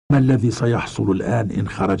ما الذي سيحصل الآن إن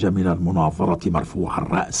خرج من المناظرة مرفوع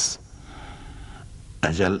الرأس؟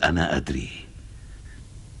 أجل، أنا أدري.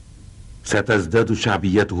 ستزداد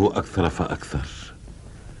شعبيته أكثر فأكثر،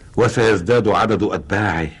 وسيزداد عدد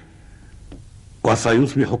أتباعه،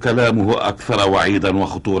 وسيصبح كلامه أكثر وعيدا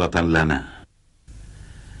وخطورة لنا.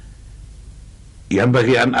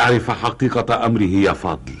 ينبغي أن أعرف حقيقة أمره يا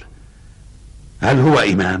فضل. هل هو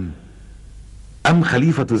إمام؟ أم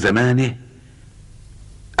خليفة زمانه؟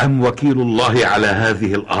 أم وكيل الله على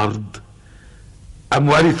هذه الأرض؟ أم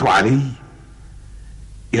وارث علي؟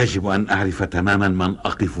 يجب أن أعرف تماما من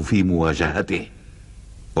أقف في مواجهته،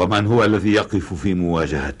 ومن هو الذي يقف في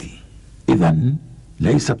مواجهتي. إذن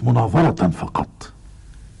ليست مناظرة فقط.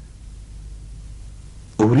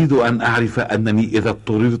 أريد أن أعرف أنني إذا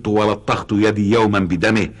اضطررت ولطخت يدي يوما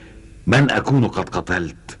بدمه من أكون قد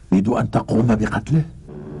قتلت. تريد أن تقوم بقتله؟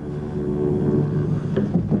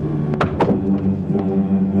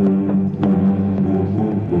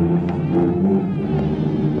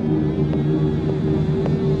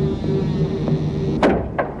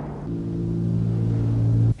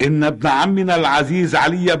 إن ابن عمنا العزيز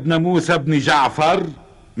علي بن موسى بن جعفر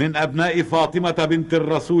من أبناء فاطمة بنت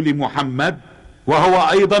الرسول محمد، وهو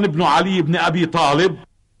أيضا ابن علي بن أبي طالب،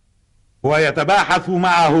 ويتباحث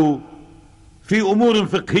معه في أمور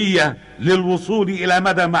فقهية للوصول إلى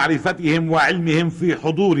مدى معرفتهم وعلمهم في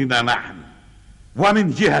حضورنا نحن. ومن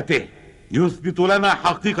جهته يثبت لنا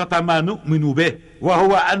حقيقة ما نؤمن به،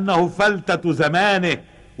 وهو أنه فلتة زمانه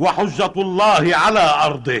وحجة الله على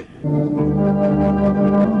أرضه.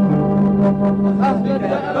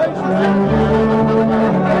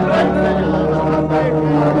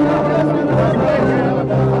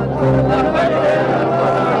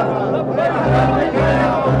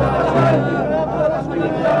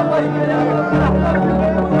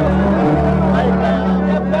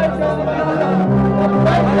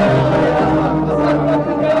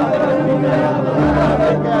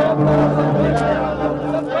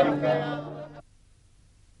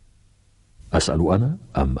 أسأل أنا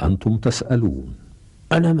أم أنتم تسألون؟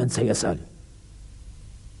 أنا من سيسأل.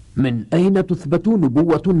 من أين تثبت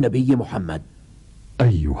نبوة النبي محمد؟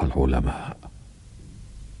 أيها العلماء،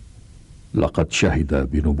 لقد شهد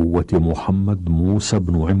بنبوة محمد موسى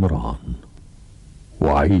بن عمران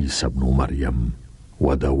وعيسى بن مريم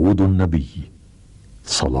وداود النبي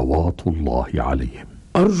صلوات الله عليهم.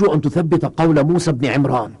 أرجو أن تثبت قول موسى بن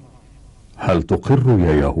عمران. هل تقر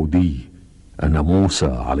يا يهودي أن موسى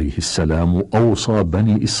عليه السلام أوصى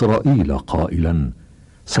بني إسرائيل قائلا: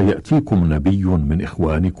 سيأتيكم نبي من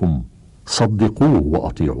إخوانكم صدقوه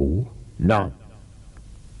وأطيعوه؟ نعم.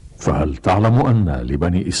 فهل تعلم أن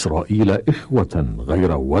لبني إسرائيل إخوة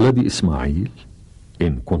غير ولد إسماعيل؟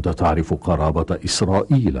 إن كنت تعرف قرابة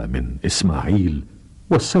إسرائيل من إسماعيل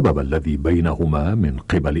والسبب الذي بينهما من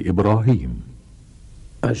قبل إبراهيم.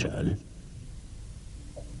 أجل.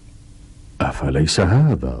 أفليس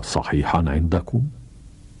هذا صحيحا عندكم؟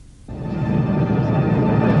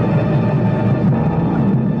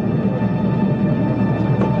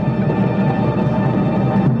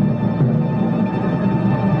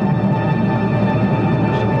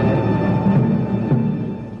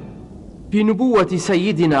 بنبوة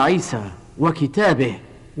سيدنا عيسى وكتابه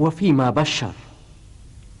وفيما بشر.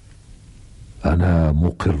 أنا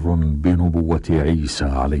مقر بنبوة عيسى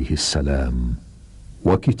عليه السلام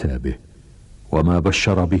وكتابه وما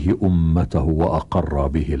بشر به أمته وأقر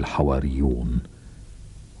به الحواريون،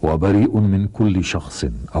 وبريء من كل شخص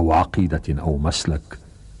أو عقيدة أو مسلك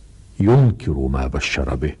ينكر ما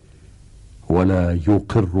بشر به ولا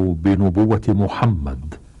يقر بنبوة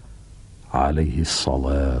محمد عليه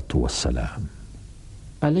الصلاة والسلام.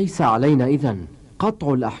 أليس علينا إذن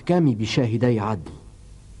قطع الأحكام بشاهدي عدل؟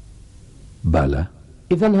 بلى.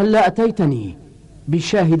 إذن هل لا أتيتني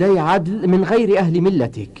بشاهدي عدل من غير أهل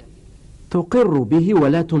ملتك تقر به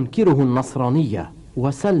ولا تنكره النصرانية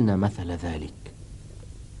وسلنا مثل ذلك؟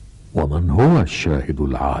 ومن هو الشاهد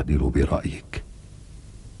العادل برأيك؟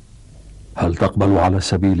 هل تقبل على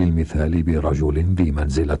سبيل المثال برجل ذي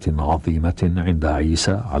منزلة عظيمة عند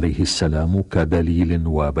عيسى عليه السلام كدليل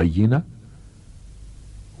وبينة؟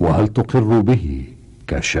 وهل تقر به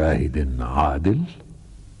كشاهد عادل؟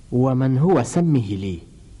 ومن هو سمه لي؟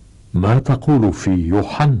 ما تقول في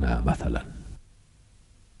يوحنا مثلا؟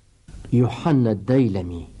 يوحنا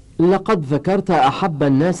الديلمي. لقد ذكرت أحب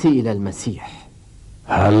الناس إلى المسيح.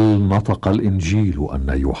 هل نطق الإنجيل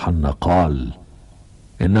أن يوحنا قال: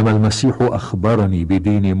 إنما المسيح أخبرني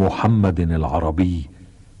بدين محمد العربي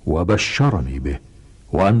وبشرني به،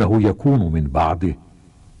 وأنه يكون من بعده،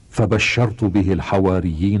 فبشرت به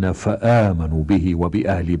الحواريين فآمنوا به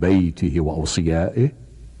وبأهل بيته وأوصيائه؟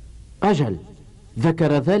 أجل،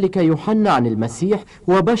 ذكر ذلك يوحنا عن المسيح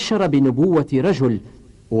وبشر بنبوة رجل،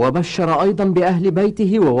 وبشر أيضا بأهل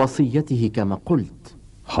بيته ووصيته كما قلت.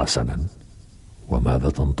 حسنا، وماذا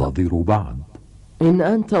تنتظر بعد؟ إن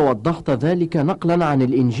أنت وضحت ذلك نقلا عن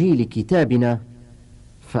الإنجيل كتابنا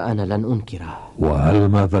فأنا لن أنكره. وهل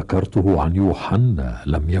ما ذكرته عن يوحنا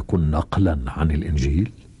لم يكن نقلا عن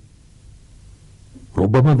الإنجيل؟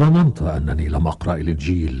 ربما ظننت أنني لم أقرأ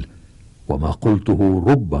الإنجيل، وما قلته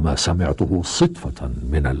ربما سمعته صدفة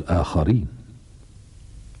من الآخرين.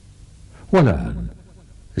 والآن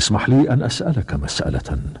اسمح لي أن أسألك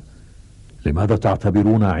مسألة. لماذا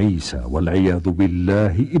تعتبرون عيسى والعياذ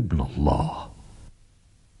بالله ابن الله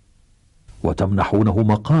وتمنحونه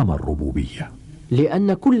مقام الربوبية؟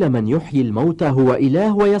 لأن كل من يحيي الموتى هو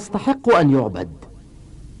إله ويستحق أن يعبد.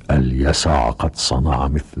 اليسع قد صنع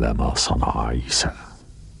مثل ما صنع عيسى،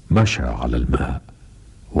 مشى على الماء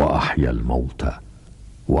وأحيا الموتى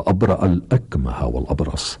وأبرأ الأكمه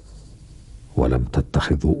والأبرص، ولم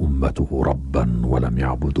تتخذوا أمته ربا ولم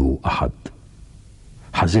يعبدوا أحد.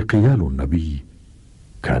 حزقيال النبي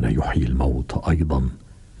كان يحيي الموت أيضا،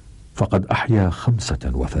 فقد أحيا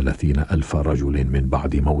 35,000 رجل من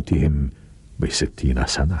بعد موتهم ب60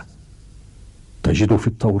 سنة. تجد في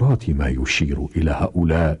التوراة ما يشير إلى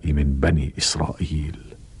هؤلاء من بني إسرائيل.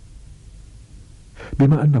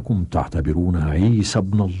 بما أنكم تعتبرون عيسى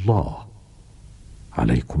ابن الله،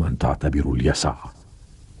 عليكم أن تعتبروا اليسع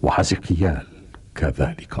وحزقيال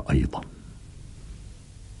كذلك أيضا.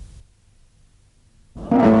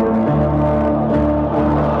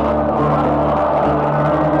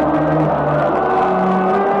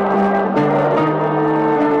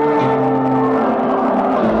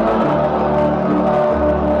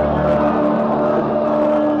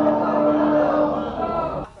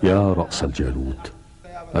 يا رأس الجالوت،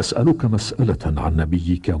 أسألك مسألة عن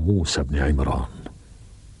نبيك موسى بن عمران.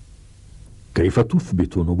 كيف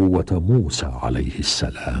تثبت نبوة موسى عليه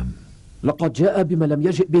السلام؟ لقد جاء بما لم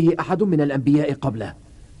يجئ به أحد من الأنبياء قبله.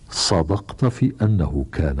 صدقت في أنه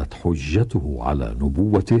كانت حجته على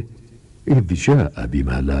نبوته إذ جاء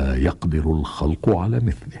بما لا يقدر الخلق على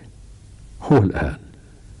مثله. هو الآن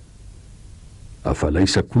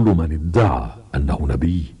أفليس كل من ادعى أنه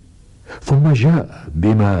نبي ثم جاء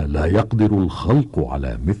بما لا يقدر الخلق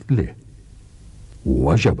على مثله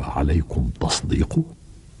وجب عليكم تصديقه؟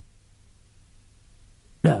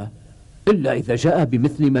 لا، إلا إذا جاء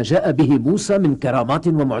بمثل ما جاء به موسى من كرامات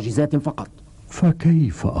ومعجزات فقط.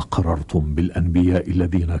 فكيف أقررتم بالأنبياء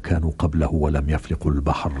الذين كانوا قبله ولم يفلقوا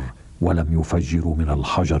البحر ولم يفجروا من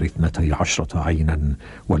الحجر 12 عينا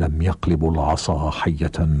ولم يقلبوا العصا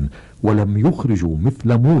حية ولم يخرجوا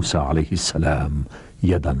مثل موسى عليه السلام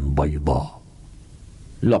يدا بيضاء؟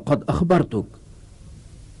 لقد أخبرتك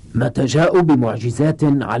متى جاءوا بمعجزات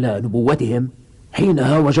على نبوتهم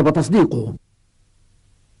حينها وجب تصديقهم.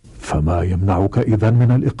 فما يمنعك إذن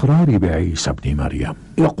من الإقرار بعيسى ابن مريم؟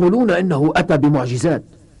 يقولون إنه أتى بمعجزات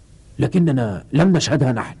لكننا لم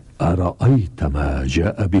نشهدها نحن. أرأيت ما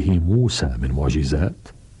جاء به موسى من معجزات؟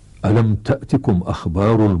 ألم تأتكم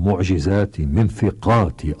أخبار المعجزات من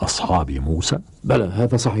ثقات أصحاب موسى؟ بلى،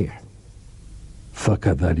 هذا صحيح.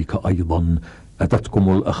 فكذلك أيضا أتتكم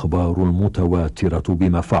الأخبار المتواترة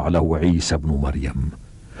بما فعله عيسى ابن مريم.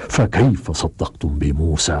 فكيف صدقتم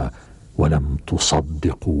بموسى ولم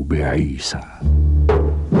تصدقوا بعيسى؟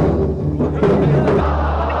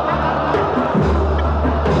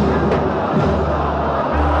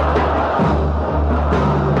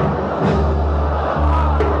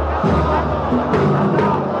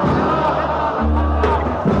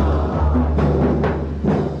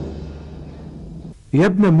 يا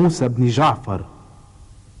ابن موسى بن جعفر،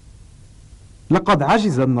 لقد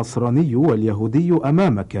عجز النصراني واليهودي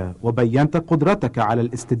أمامك وبينت قدرتك على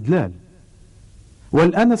الاستدلال،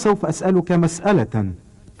 والآن سوف أسألك مسألة،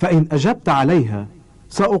 فإن أجبت عليها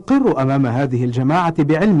سأقر أمام هذه الجماعة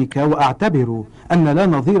بعلمك وأعتبر أن لا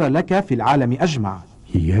نظير لك في العالم أجمع.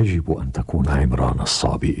 يجب أن تكون عمران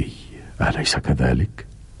الصابئي، أليس كذلك؟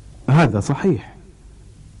 هذا صحيح.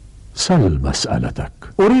 سل مسألتك.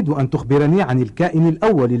 أريد أن تخبرني عن الكائن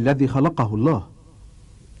الأول الذي خلقه الله.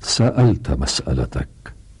 سألت مسألتك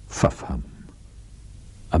فافهم.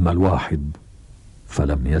 أما الواحد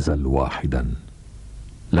فلم يزل واحدا،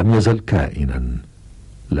 لم يزل كائنا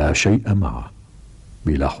لا شيء معه،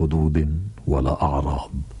 بلا حدود ولا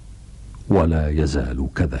أعراض، ولا يزال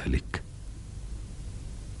كذلك.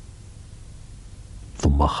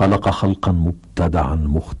 ثم خلق خلقا مبتدعا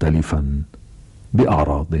مختلفا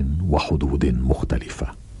بأعراض وحدود مختلفة،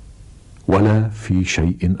 ولا في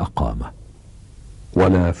شيء أقامه،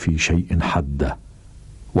 ولا في شيء حده،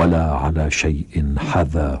 ولا على شيء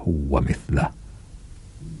حذاه ومثله.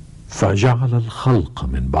 فجعل الخلق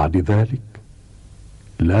من بعد ذلك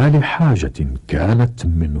لا لحاجة كانت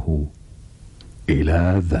منه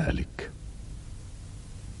إلى ذلك.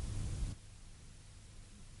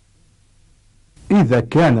 إذا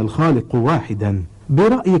كان الخالق واحدا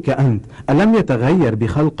برأيك أنت ألم يتغير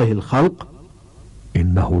بخلقه الخلق؟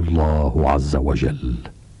 إنه الله عز وجل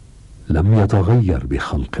لم يتغير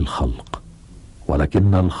بخلق الخلق،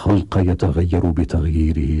 ولكن الخلق يتغير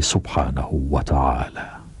بتغييره سبحانه وتعالى.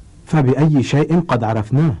 فبأي شيء قد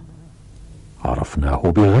عرفناه؟ عرفناه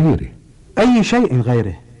بغيره. أي شيء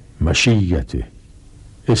غيره؟ مشيته،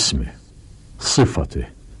 اسمه، صفته،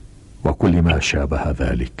 وكل ما شابه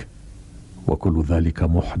ذلك، وكل ذلك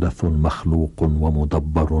محدث مخلوق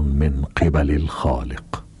ومدبر من قبل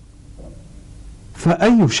الخالق.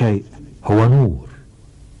 فأي شيء؟ هو نور،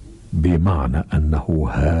 بمعنى أنه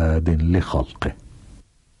هاد لخلقه.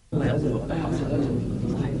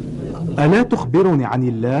 ألا تخبرني عن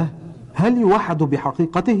الله؟ هل يوحد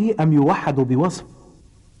بحقيقته أم يوحد بوصف؟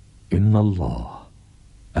 إن الله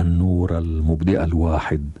النور المبدئ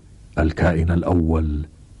الواحد الكائن الأول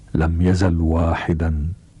لم يزل واحدا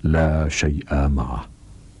لا شيء معه،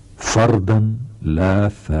 فردا لا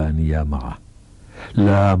ثاني معه،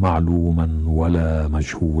 لا معلوما ولا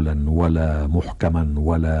مجهولا ولا محكما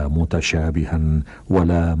ولا متشابها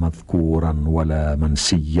ولا مذكورا ولا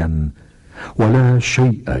منسيا، ولا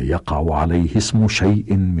شيء يقع عليه اسم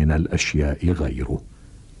شيء من الأشياء غيره،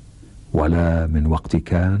 ولا من وقت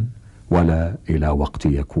كان ولا إلى وقت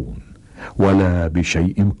يكون، ولا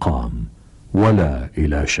بشيء قام ولا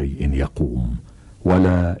إلى شيء يقوم،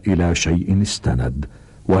 ولا إلى شيء استند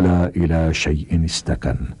ولا إلى شيء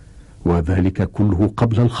استكن، وذلك كله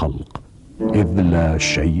قبل الخلق، إذ لا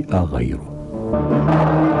شيء غيره.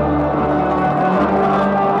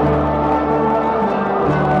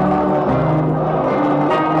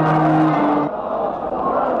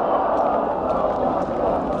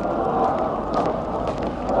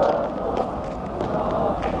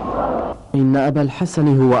 إن أبا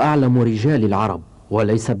الحسن هو أعلم رجال العرب،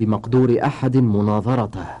 وليس بمقدور أحد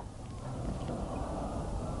مناظرته.